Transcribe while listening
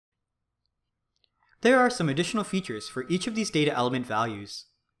There are some additional features for each of these data element values.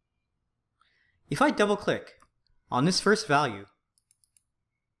 If I double-click on this first value,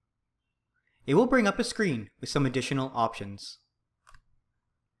 it will bring up a screen with some additional options.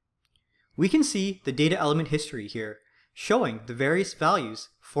 We can see the data element history here, showing the various values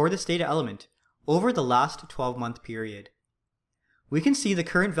for this data element over the last 12-month period. We can see the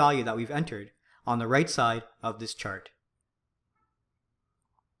current value that we've entered on the right side of this chart.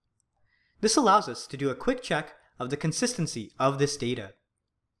 This allows us to do a quick check of the consistency of this data.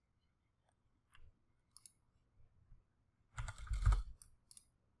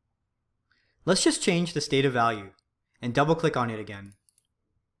 Let's just change this data value and double-click on it again.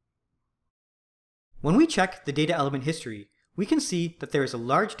 When we check the data element history, we can see that there is a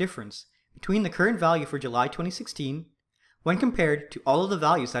large difference between the current value for July 2016 when compared to all of the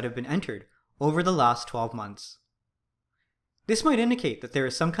values that have been entered over the last 12 months. This might indicate that there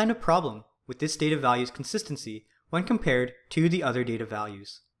is some kind of problem with this data value's consistency when compared to the other data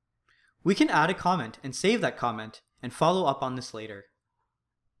values. We can add a comment and save that comment and follow up on this later.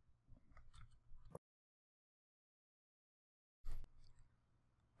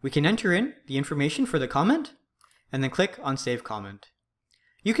 We can enter in the information for the comment and then click on Save Comment.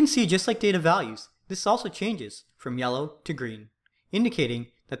 You can see, just like data values, this also changes from yellow to green, indicating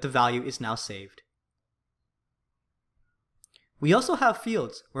that the value is now saved. We also have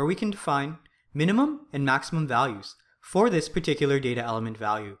fields where we can define minimum and maximum values for this particular data element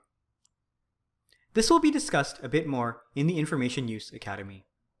value. This will be discussed a bit more in the Information Use Academy.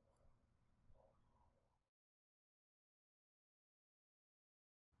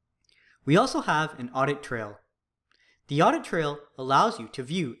 We also have an audit trail. The audit trail allows you to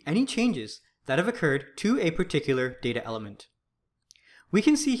view any changes that have occurred to a particular data element. We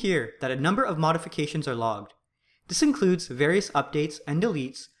can see here that a number of modifications are logged. This includes various updates and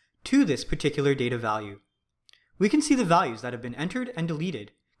deletes to this particular data value. We can see the values that have been entered and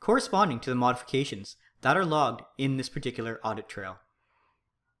deleted corresponding to the modifications that are logged in this particular audit trail.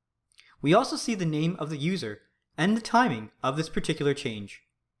 We also see the name of the user and the timing of this particular change.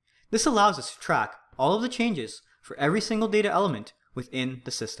 This allows us to track all of the changes for every single data element within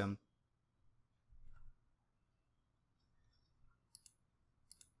the system.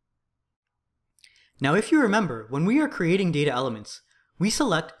 Now, if you remember, when we are creating data elements, we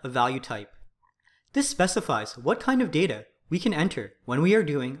select a value type. This specifies what kind of data we can enter when we are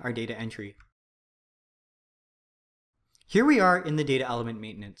doing our data entry. Here we are in the data element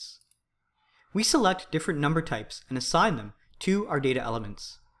maintenance. We select different number types and assign them to our data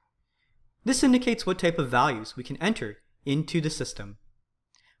elements. This indicates what type of values we can enter into the system.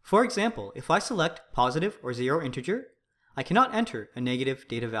 For example, if I select positive or zero integer, I cannot enter a negative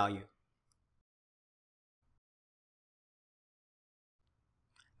data value.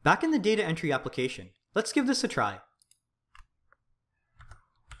 Back in the data entry application, let's give this a try.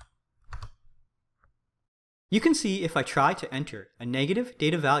 You can see if I try to enter a negative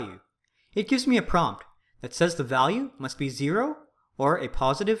data value, it gives me a prompt that says the value must be 0 or a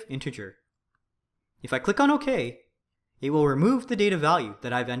positive integer. If I click on OK, it will remove the data value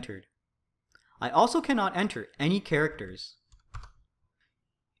that I've entered. I also cannot enter any characters.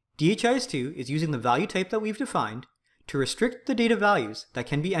 DHIS2 is using the value type that we've defined to restrict the data values that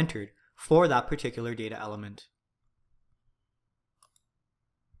can be entered for that particular data element.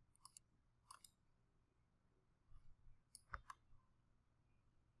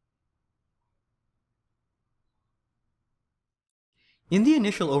 In the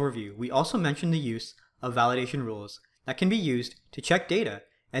initial overview, we also mentioned the use of validation rules that can be used to check data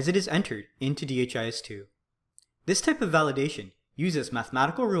as it is entered into DHIS2. This type of validation uses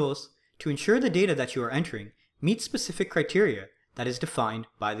mathematical rules to ensure the data that you are entering meets specific criteria that is defined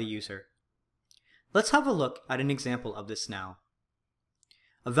by the user. Let's have a look at an example of this now.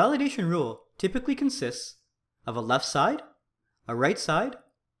 A validation rule typically consists of a left side, a right side,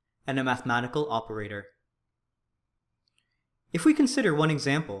 and a mathematical operator. If we consider one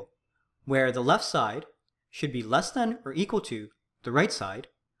example where the left side should be less than or equal to the right side,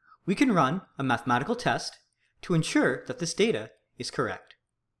 we can run a mathematical test to ensure that this data is correct.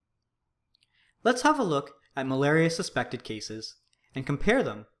 Let's have a look at malaria suspected cases and compare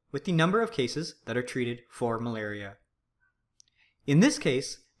them with the number of cases that are treated for malaria. In this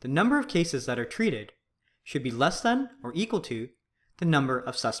case, the number of cases that are treated should be less than or equal to the number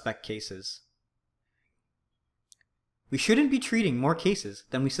of suspect cases. We shouldn't be treating more cases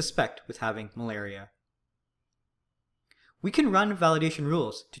than we suspect with having malaria. We can run validation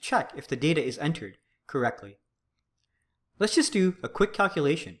rules to check if the data is entered correctly. Let's just do a quick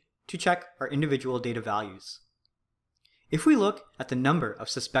calculation to check our individual data values. If we look at the number of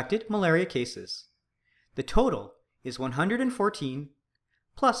suspected malaria cases, The total is 114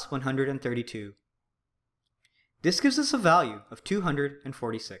 plus 132. This gives us a value of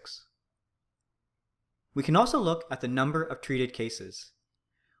 246. We can also look at the number of treated cases.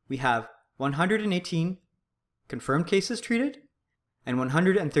 We have 118 confirmed cases treated and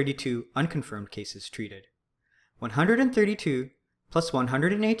 132 unconfirmed cases treated. 132 plus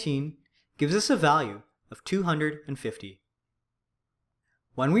 118 gives us a value of 250.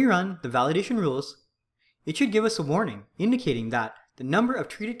 When we run the validation rules, it should give us a warning indicating that the number of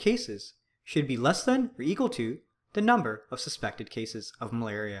treated cases should be less than or equal to the number of suspected cases of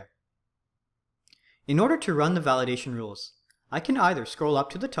malaria. In order to run the validation rules, I can either scroll up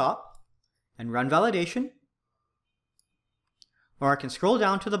to the top and run validation, or I can scroll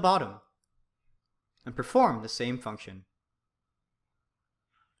down to the bottom and perform the same function.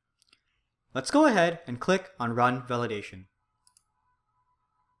 Let's go ahead and click on Run Validation.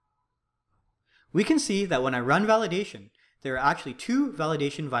 We can see that when I run validation, there are actually two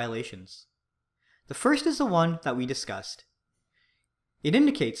validation violations. The first is the one that we discussed. It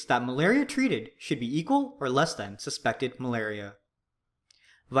indicates that malaria treated should be equal or less than suspected malaria.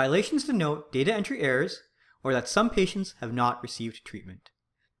 Violations denote data entry errors or that some patients have not received treatment.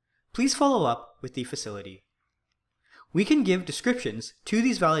 Please follow up with the facility. We can give descriptions to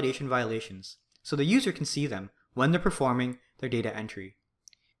these validation violations so the user can see them when they're performing their data entry.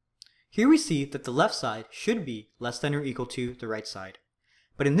 Here we see that the left side should be less than or equal to the right side,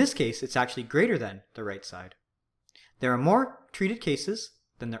 but in this case it's actually greater than the right side. There are more treated cases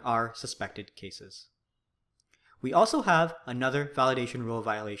than there are suspected cases. We also have another validation rule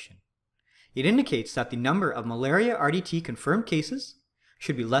violation. It indicates that the number of malaria RDT confirmed cases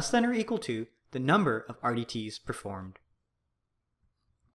should be less than or equal to the number of RDTs performed.